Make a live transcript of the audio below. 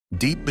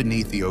Deep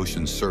beneath the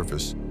ocean's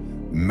surface,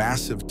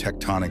 massive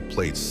tectonic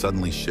plates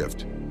suddenly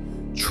shift,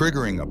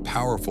 triggering a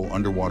powerful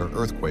underwater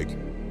earthquake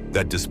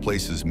that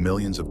displaces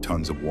millions of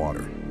tons of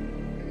water.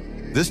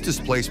 This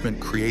displacement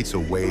creates a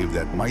wave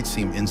that might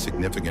seem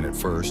insignificant at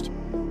first,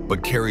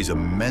 but carries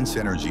immense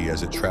energy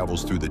as it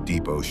travels through the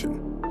deep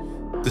ocean.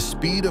 The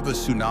speed of a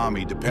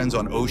tsunami depends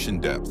on ocean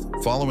depth,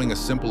 following a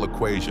simple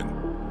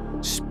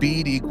equation.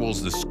 Speed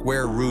equals the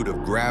square root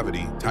of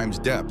gravity times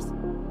depth.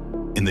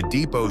 In the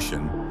deep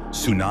ocean,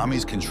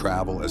 tsunamis can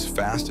travel as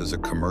fast as a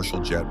commercial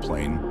jet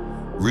plane,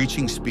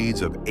 reaching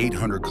speeds of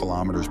 800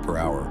 kilometers per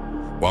hour,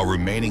 while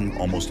remaining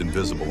almost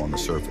invisible on the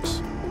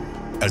surface.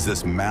 As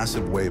this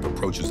massive wave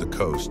approaches the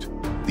coast,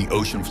 the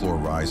ocean floor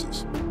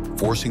rises,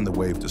 forcing the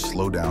wave to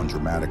slow down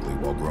dramatically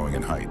while growing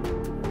in height.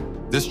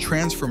 This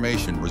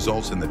transformation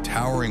results in the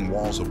towering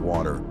walls of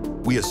water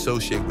we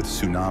associate with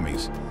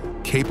tsunamis,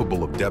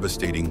 capable of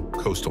devastating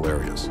coastal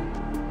areas.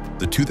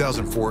 The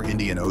 2004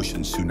 Indian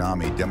Ocean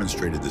tsunami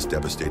demonstrated this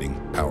devastating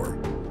power,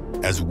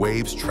 as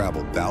waves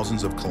traveled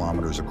thousands of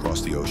kilometers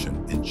across the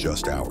ocean in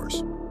just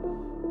hours.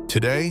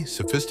 Today,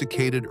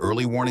 sophisticated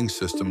early warning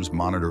systems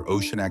monitor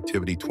ocean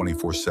activity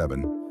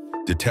 24/7,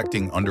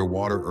 detecting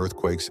underwater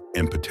earthquakes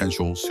and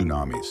potential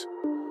tsunamis.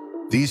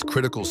 These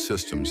critical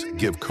systems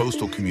give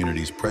coastal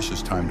communities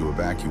precious time to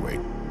evacuate,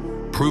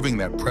 proving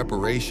that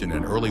preparation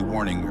and early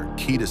warning are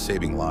key to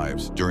saving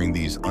lives during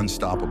these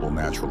unstoppable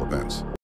natural events.